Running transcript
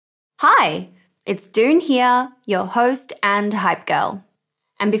Hi, it's Doone here, your host and hype girl.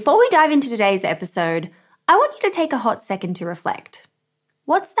 And before we dive into today's episode, I want you to take a hot second to reflect.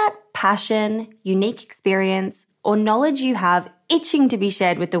 What's that passion, unique experience, or knowledge you have itching to be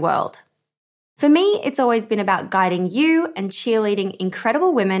shared with the world? For me, it's always been about guiding you and cheerleading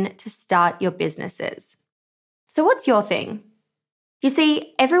incredible women to start your businesses. So what's your thing? You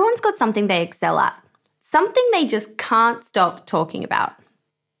see, everyone's got something they excel at, something they just can't stop talking about.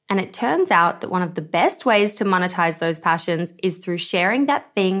 And it turns out that one of the best ways to monetize those passions is through sharing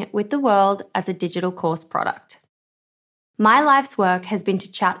that thing with the world as a digital course product. My life's work has been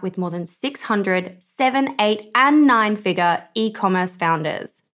to chat with more than 600 7, 8, and 9-figure e-commerce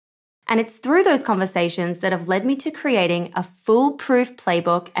founders. And it's through those conversations that have led me to creating a foolproof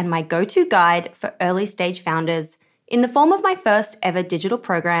playbook and my go-to guide for early-stage founders in the form of my first ever digital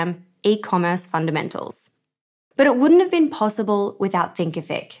program, E-commerce Fundamentals. But it wouldn't have been possible without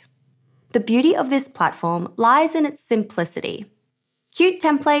Thinkific. The beauty of this platform lies in its simplicity. Cute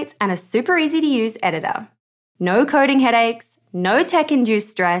templates and a super easy to use editor. No coding headaches, no tech-induced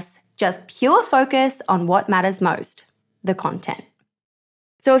stress, just pure focus on what matters most, the content.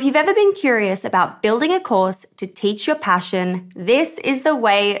 So if you've ever been curious about building a course to teach your passion, this is the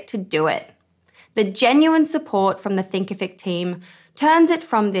way to do it. The genuine support from the Thinkific team turns it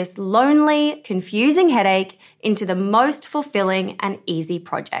from this lonely, confusing headache into the most fulfilling and easy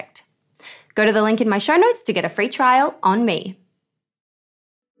project. Go to the link in my show notes to get a free trial on me.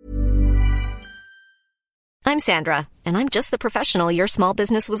 I'm Sandra, and I'm just the professional your small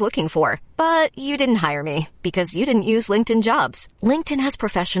business was looking for. But you didn't hire me because you didn't use LinkedIn Jobs. LinkedIn has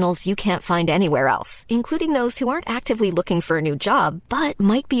professionals you can't find anywhere else, including those who aren't actively looking for a new job, but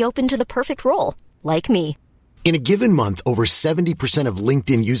might be open to the perfect role, like me. In a given month, over 70% of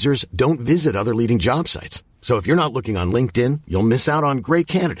LinkedIn users don't visit other leading job sites. So if you're not looking on LinkedIn, you'll miss out on great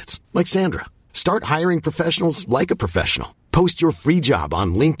candidates like Sandra. Start hiring professionals like a professional. Post your free job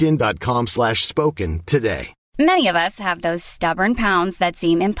on linkedin.com/spoken today. Many of us have those stubborn pounds that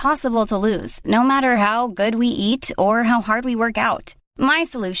seem impossible to lose, no matter how good we eat or how hard we work out. My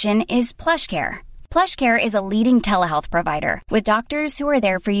solution is PlushCare. PlushCare is a leading telehealth provider with doctors who are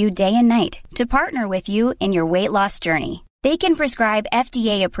there for you day and night to partner with you in your weight loss journey. They can prescribe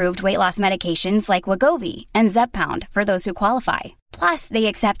FDA-approved weight loss medications like Wegovy and Zepbound for those who qualify. Plus, they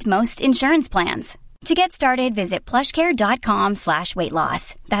accept most insurance plans. To get started, visit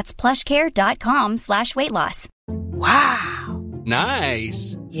plushcare.com/weightloss. That's plushcare.com/weightloss. Wow.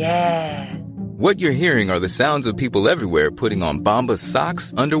 Nice. Yeah. What you're hearing are the sounds of people everywhere putting on Bombas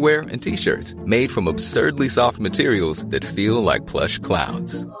socks, underwear, and T-shirts made from absurdly soft materials that feel like plush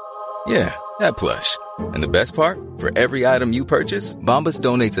clouds. Yeah, that plush. And the best part? For every item you purchase, Bombas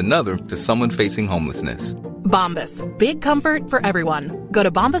donates another to someone facing homelessness. Bombas. Big comfort for everyone. Go to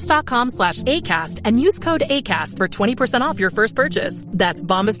bombas.com/ACAST and use code ACAST for 20% off your first purchase. That's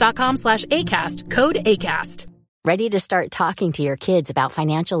bombas.com/ACAST. Code ACAST. Ready to start talking to your kids about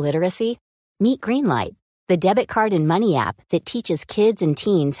financial literacy? Meet Greenlight, the debit card and money app that teaches kids and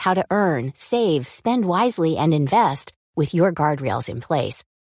teens how to earn, save, spend wisely, and invest with your guardrails in place.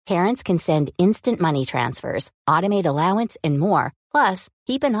 Parents can send instant money transfers, automate allowance, and more. Plus,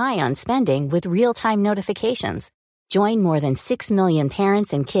 keep an eye on spending with real-time notifications. Join more than 6 million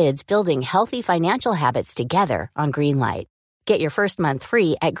parents and kids building healthy financial habits together on Greenlight. Get your first month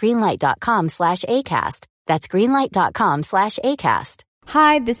free at greenlight.com/ACAST. That's greenlight.com/ACAST.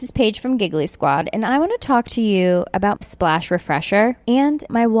 Hi, this is Paige from Giggly Squad, and I want to talk to you about Splash Refresher and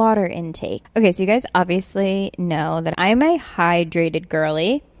my water intake. Okay, so you guys obviously know that I'm a hydrated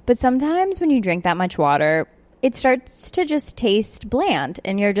girly, but sometimes when you drink that much water, it starts to just taste bland,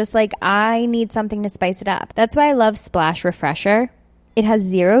 and you're just like, I need something to spice it up. That's why I love Splash Refresher. It has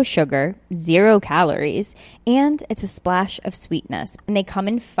 0 sugar, 0 calories, and it's a splash of sweetness. And they come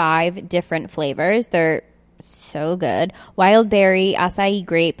in 5 different flavors. They're so good. Wild berry, acai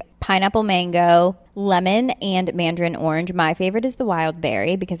grape, pineapple mango, lemon, and mandarin orange. My favorite is the wild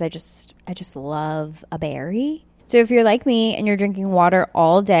berry because I just love a berry. So if you're like me and you're drinking water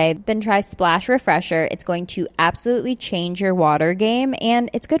all day, then try Splash Refresher. It's going to absolutely change your water game,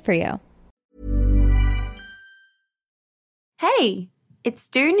 and it's good for you. Hey, it's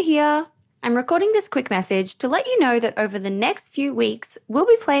Doone here. I'm recording this quick message to let you know that over the next few weeks, we'll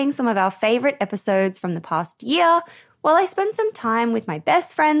be playing some of our favorite episodes from the past year while I spend some time with my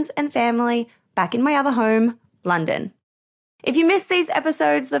best friends and family back in my other home, London. If you missed these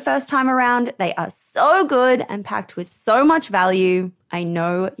episodes the first time around, they are so good and packed with so much value. I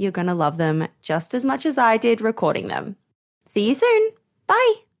know you're going to love them just as much as I did recording them. See you soon.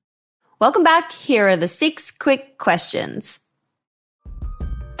 Bye. Welcome back. Here are the 6 quick questions.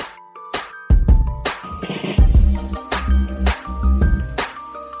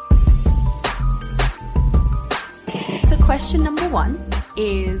 one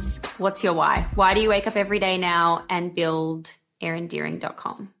is, what's your why? Why do you wake up every day now and build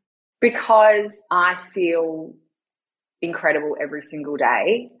erindeering.com? Because I feel incredible every single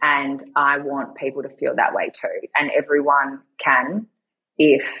day, and I want people to feel that way too. And everyone can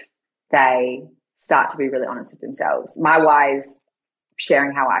if they start to be really honest with themselves. My why is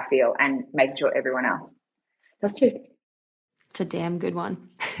sharing how I feel and making sure everyone else does too. It's a damn good one.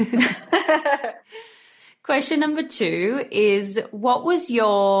 Question number 2 is, what was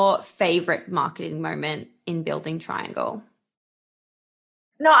your favorite marketing moment in building Triangl?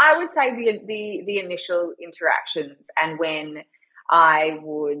 No, I would say the initial interactions, and when I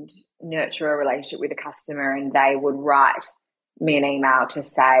would nurture a relationship with a customer and they would write me an email to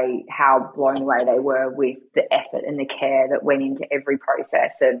say how blown away they were with the effort and the care that went into every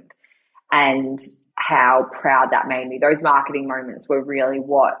process, and how proud that made me. Those marketing moments were really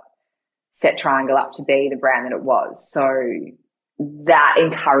what set Triangl up to be the brand that it was. So that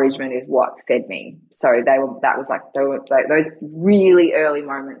encouragement is what fed me. So those really early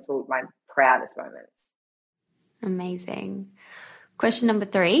moments were my proudest moments. Amazing. Question number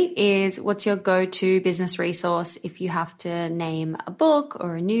 3 is, what's your go-to business resource if you have to name a book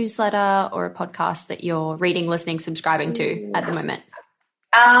or a newsletter or a podcast that you're reading, listening, subscribing to at the moment?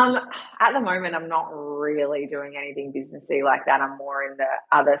 At the moment, I'm not really doing anything businessy like that. I'm more in the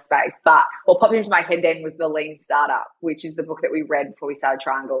other space. But what popped into my head then was The Lean Startup, which is the book that we read before we started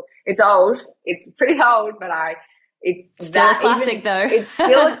Triangl. It's old. It's pretty old, but it's still a classic though. It's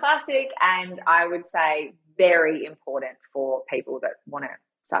still a classic, and I would say very important for people that want to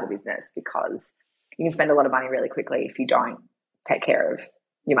start a business, because you can spend a lot of money really quickly if you don't take care of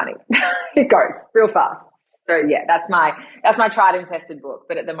your money. It goes real fast. So yeah, that's my tried and tested book.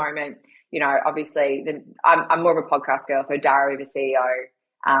 But at the moment, obviously I'm more of a podcast girl. So Dara, the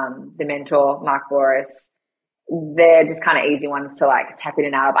CEO, the mentor, Mark Boris, they're just kind of easy ones to like tap in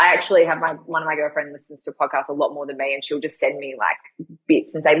and out of. I actually have one of my girlfriends listens to podcasts a lot more than me, and she'll just send me like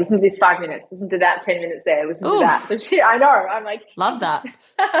bits and say, listen to this 5 minutes, listen to that 10 minutes there, listen to that. So I know. I'm like, love that.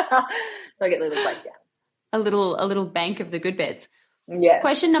 So I get a little breakdown. A little bank of the good bits. Yes.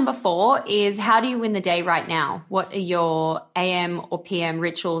 Question number 4 is, how do you win the day right now? What are your AM or PM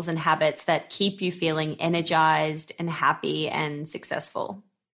rituals and habits that keep you feeling energized and happy and successful?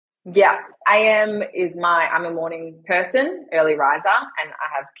 Yeah, I'm a morning person, early riser, and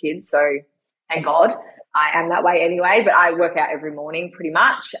I have kids, so thank God I am that way anyway, but I work out every morning pretty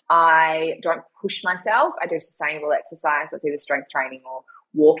much. I don't push myself. I do sustainable exercise, so it's either strength training or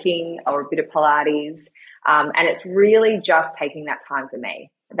walking or a bit of Pilates, and it's really just taking that time for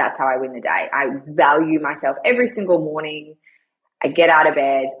me. That's how I win the day. I value myself every single morning. I get out of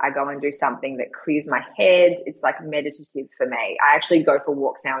bed, I go and do something that clears my head. It's like meditative for me. I actually go for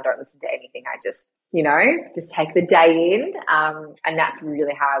walks now and don't listen to anything. I just, just take the day in. And that's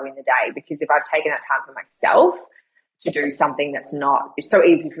really how I win the day, because if I've taken that time for myself to do something it's so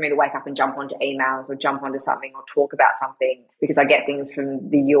easy for me to wake up and jump onto emails or jump onto something or talk about something, because I get things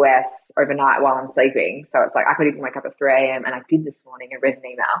from the US overnight while I'm sleeping. So it's like I could even wake up at 3 a.m. and I did this morning and read an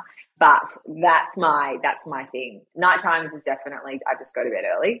email. But that's my thing. Night times is definitely, I just go to bed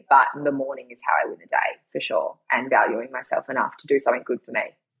early, but the morning is how I win the day for sure, and valuing myself enough to do something good for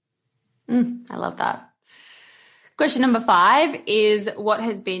me. I love that. Question number 5 is, what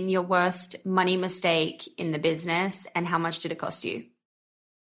has been your worst money mistake in the business and how much did it cost you?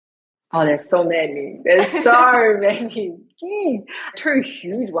 Oh, there's so many. There's so many. 2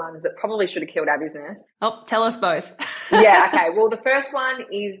 huge ones that probably should have killed our business. Oh, tell us both. Yeah, okay. Well, the first one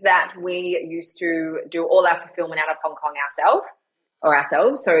is that we used to do all our fulfillment out of Hong Kong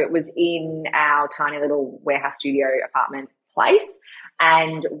ourselves. So it was in our tiny little warehouse studio apartment place.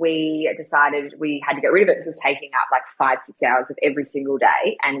 And we decided we had to get rid of it because it was taking up like 5-6 hours of every single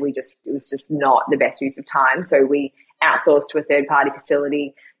day. And it was just not the best use of time. So we outsourced to a third-party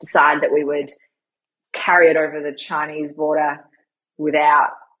facility, decided that we would carry it over the Chinese border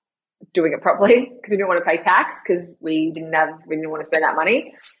without doing it properly, because we didn't want to pay tax, because we didn't want to spend that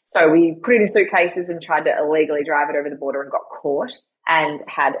money. So we put it in suitcases and tried to illegally drive it over the border and got caught and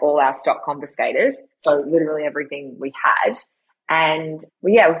had all our stock confiscated. So literally everything we had. And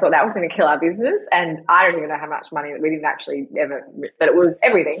we thought that was going to kill our business. And I don't even know how much money we didn't actually ever, but it was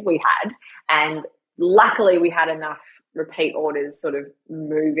everything we had. And luckily we had enough repeat orders sort of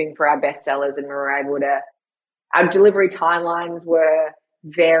moving for our best sellers, and we were able to, our delivery timelines were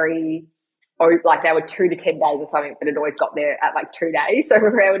very, like they were 2 to 10 days or something, but it always got there at like 2 days. So we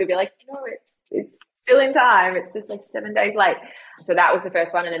were able to be like, it's still in time. It's just like 7 days late. So that was the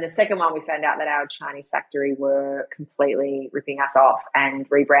first one. And then the second one, we found out that our Chinese factory were completely ripping us off and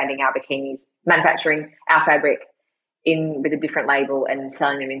rebranding our bikinis, manufacturing our fabric in with a different label and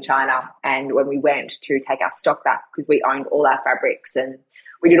selling them in China. And when we went to take our stock back, because we owned all our fabrics and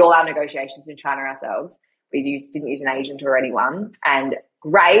we did all our negotiations in China ourselves, didn't use an agent or anyone. And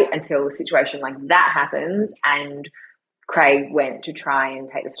great until a situation like that happens, and Craig went to try and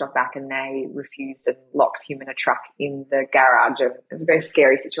take the stock back and they refused and locked him in a truck in the garage. It was a very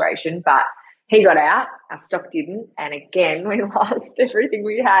scary situation, but he got out, our stock didn't, and again, we lost everything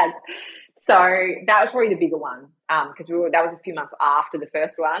we had. So that was probably the bigger one, because that was a few months after the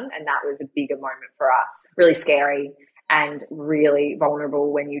first one, and that was a bigger moment for us. Really scary and really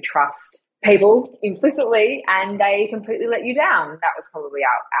vulnerable when you trust people implicitly and they completely let you down. That was probably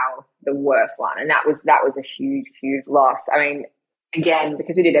the worst one, and that was a huge loss. I mean, again,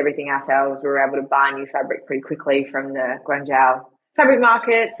 because we did everything ourselves, we were able to buy new fabric pretty quickly from the Guangzhou fabric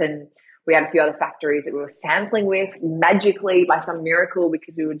markets, and we had a few other factories that we were sampling with magically by some miracle,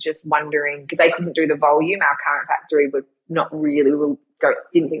 because we were just wondering, because they couldn't do the volume. Our current factory would not really,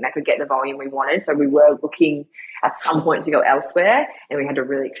 didn't think they could get the volume we wanted. So we were looking at some point to go elsewhere, and we had to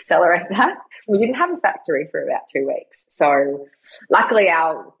really accelerate that. We didn't have a factory for about 2 weeks. So luckily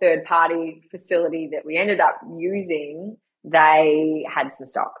our third party facility that we ended up using, they had some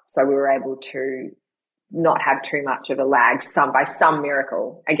stock. So we were able to not have too much of a lag by some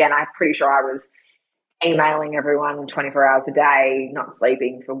miracle. Again, I'm pretty sure I was emailing everyone 24 hours a day, not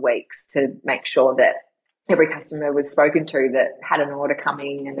sleeping for weeks, to make sure that every customer was spoken to that had an order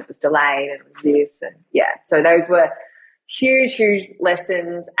coming and it was delayed and it was this. And yeah, so those were huge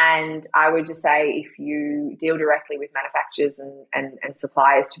lessons. And I would just say, if you deal directly with manufacturers and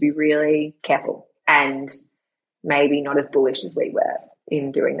suppliers, to be really careful and maybe not as bullish as we were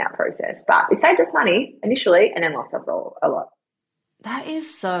in doing that process. But it saved us money initially and then lost us all a lot. That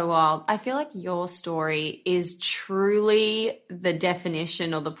is so wild. I feel like your story is truly the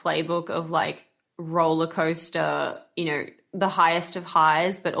definition or the playbook of like roller coaster, the highest of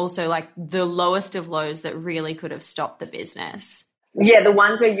highs, but also like the lowest of lows that really could have stopped the business. Yeah, the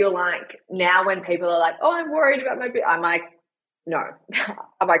ones where you're like, now when people are like, oh, I'm worried about my business, I'm like, no.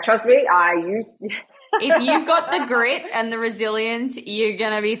 I'm like, trust me, if you've got the grit and the resilience, you're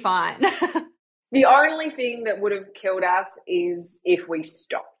going to be fine. The only thing that would have killed us is if we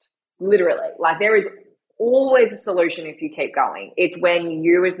stopped, literally. Like, there is always a solution if you keep going. It's when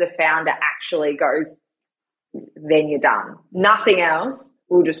you as the founder actually goes, then you're done. Nothing else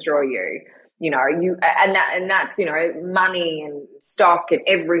will destroy you. That's money and stock and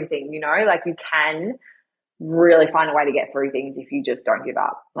everything, like you can really find a way to get through things if you just don't give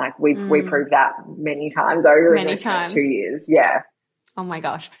up. Like we proved that many times over in those first 2 years. Yeah. Oh my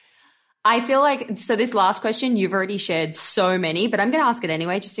gosh. I feel like, so this last question, you've already shared so many, but I'm going to ask it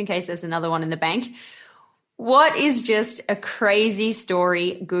anyway, just in case there's another one in the bank. What is just a crazy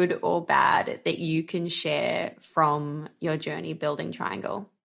story, good or bad, that you can share from your journey building Triangl?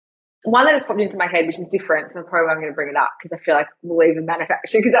 One that has popped into my head, which is different, so probably I'm going to bring it up because I feel like we'll even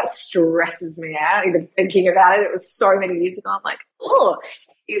manufacturing, because that stresses me out, even thinking about it. It was so many years ago. I'm like,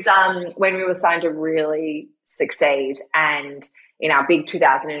 is when we were starting to really succeed, and in our big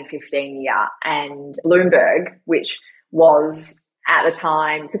 2015 year, and Bloomberg, which was at the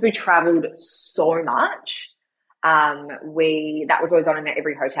time, because we traveled so much, that was always on in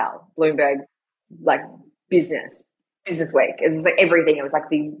every hotel. Bloomberg, like business week. It was like everything. It was like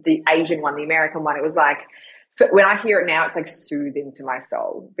the Asian one, the American one. It was like, when I hear it now, it's like soothing to my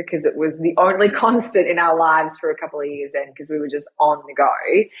soul, because it was the only constant in our lives for a couple of years then, because we were just on the go.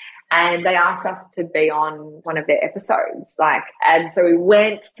 And they asked us to be on one of their episodes. And so we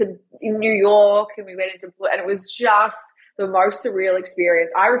went to New York and we went into, and it was just the most surreal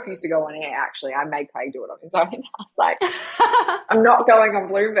experience. I refused to go on air, actually. I made Craig do it on his own. I was like, I'm not going on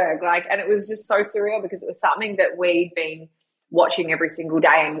Bloomberg. And it was just so surreal, because it was something that we'd been watching every single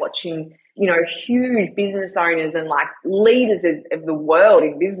day, and watching, huge business owners and like leaders of the world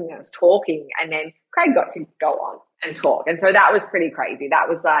in business talking. And then Craig got to go on and talk. And so that was pretty crazy. That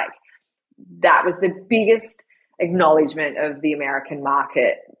was the biggest acknowledgement of the American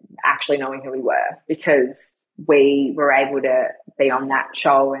market actually knowing who we were, because we were able to be on that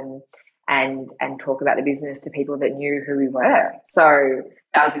show and talk about the business to people that knew who we were. So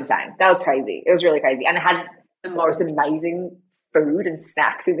that was insane. That was crazy. It was really crazy. And it had the most amazing food and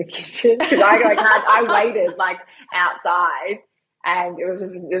snacks in the kitchen, because I waited outside, and it was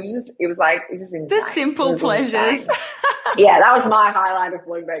just insane. The simple pleasures. Yeah, that was my highlight of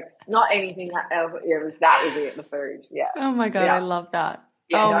Bloomberg. Not anything else. That was it, the food. Yeah. Oh my God, yeah. I love that.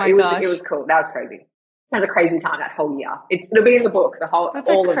 Yeah, it was cool. That was crazy. That was a crazy time, that whole year. It'll be in the book, That's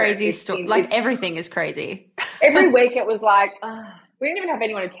a crazy story. Everything is crazy. Every week it was like, we didn't even have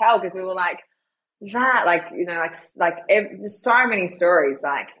anyone to tell, because we were like, that, just so many stories,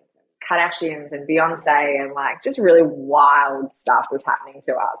 like Kardashians and Beyonce, and like just really wild stuff was happening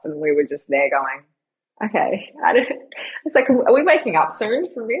to us, and we were just there going, okay, it's like, are we waking up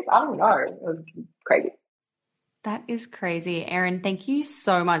soon from this? I don't know. It was crazy. That is crazy. Erin, thank you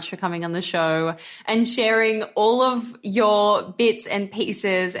so much for coming on the show and sharing all of your bits and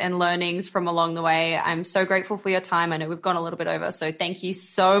pieces and learnings from along the way. I'm so grateful for your time. I know we've gone a little bit over, so thank you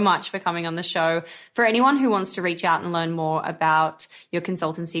so much for coming on the show. For anyone who wants to reach out and learn more about your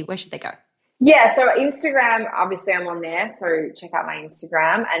consultancy, where should they go? Yeah, so Instagram, obviously I'm on there, so check out my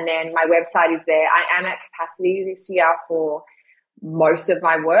Instagram. And then my website is there. I am at capacity this year for most of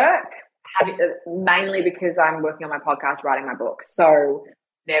my work, mainly because I'm working on my podcast, writing my book. So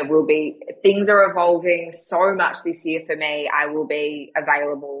there will be, things are evolving so much this year for me. I will be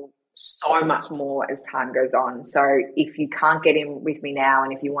available so much more as time goes on. So if you can't get in with me now,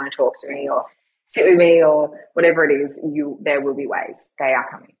 and if you want to talk to me or sit with me or whatever it is, there will be ways. They are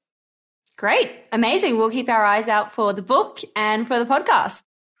coming. Great. Amazing. We'll keep our eyes out for the book and for the podcast.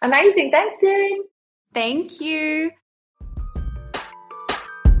 Amazing. Thanks, June. Thank you.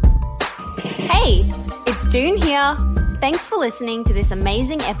 Hey, it's June here. Thanks for listening to this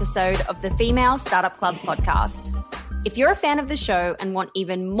amazing episode of the Female Startup Club podcast. If you're a fan of the show and want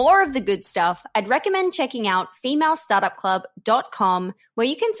even more of the good stuff, I'd recommend checking out femalestartupclub.com, where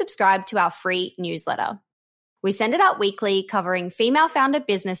you can subscribe to our free newsletter. We send it out weekly, covering female founder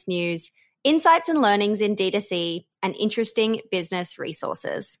business news, insights and learnings in D2C, and interesting business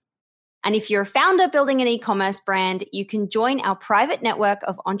resources. And if you're a founder building an e-commerce brand, you can join our private network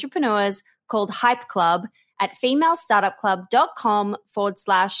of entrepreneurs called Hype Club at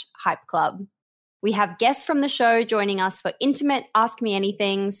femalestartupclub.com/Hype Club. We have guests from the show joining us for intimate Ask Me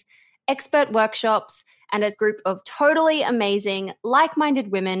Anythings, expert workshops, and a group of totally amazing,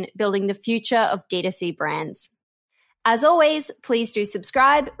 like-minded women building the future of D2C brands. As always, please do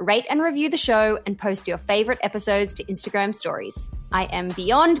subscribe, rate and review the show, and post your favorite episodes to Instagram stories. I am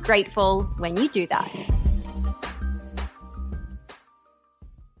beyond grateful when you do that.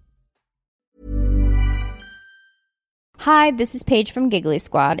 Hi, this is Paige from Giggly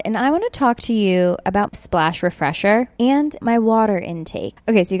Squad, and I want to talk to you about Splash Refresher and my water intake.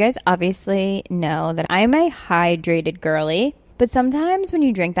 Okay, so you guys obviously know that I'm a hydrated girly, but sometimes when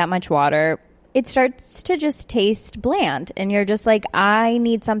you drink that much water, it starts to just taste bland, and you're just like, I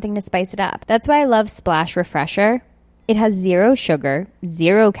need something to spice it up. That's why I love Splash Refresher. It has 0 sugar,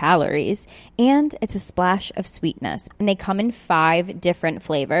 0 calories, and it's a splash of sweetness. And they come in 5 different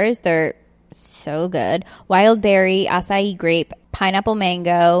flavors. They're so good. Wild berry, acai grape, pineapple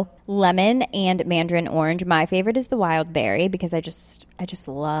mango, lemon, and mandarin orange. My favorite is the wild berry because I just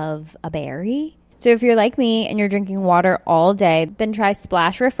love a berry. So if you're like me and you're drinking water all day, then try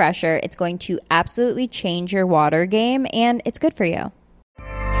Splash Refresher. It's going to absolutely change your water game, and it's good for you.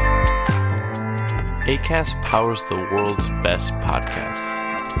 Acast powers the world's best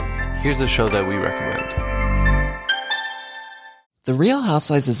podcasts. Here's a show that we recommend. The Real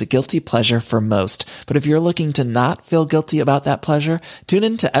Housewives is a guilty pleasure for most, but if you're looking to not feel guilty about that pleasure, tune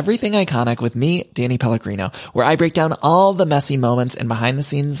in to Everything Iconic with me, Danny Pellegrino, where I break down all the messy moments and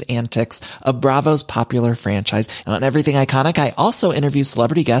behind-the-scenes antics of Bravo's popular franchise. And on Everything Iconic, I also interview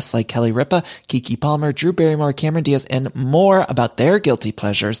celebrity guests like Kelly Ripa, Keke Palmer, Drew Barrymore, Cameron Diaz, and more about their guilty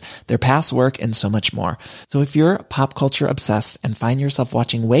pleasures, their past work, and so much more. So if you're pop culture obsessed and find yourself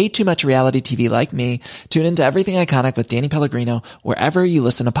watching way too much reality TV like me, tune in to Everything Iconic with Danny Pellegrino, wherever you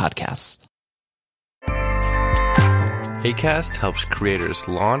listen to podcasts. Acast helps creators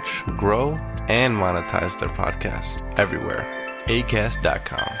launch, grow, and monetize their podcasts everywhere.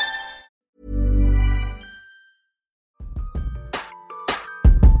 Acast.com.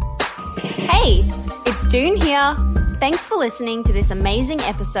 Hey, it's June here. Thanks for listening to this amazing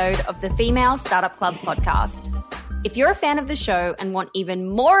episode of the Female Startup Club podcast. If you're a fan of the show and want even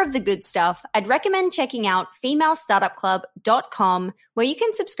more of the good stuff, I'd recommend checking out femalestartupclub.com, where you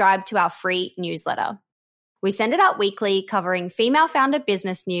can subscribe to our free newsletter. We send it out weekly, covering female founder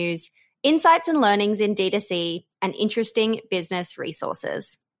business news, insights and learnings in D2C, and interesting business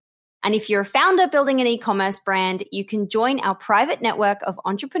resources. And if you're a founder building an e-commerce brand, you can join our private network of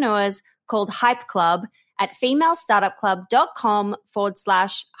entrepreneurs called Hype Club at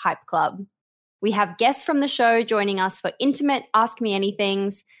femalestartupclub.com/Hype Club. We have guests from the show joining us for intimate Ask Me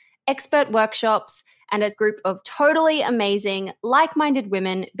Anythings, expert workshops, and a group of totally amazing, like-minded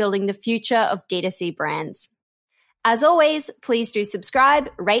women building the future of D2C brands. As always, please do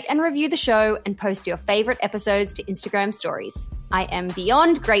subscribe, rate and review the show, and post your favorite episodes to Instagram stories. I am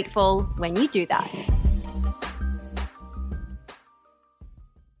beyond grateful when you do that.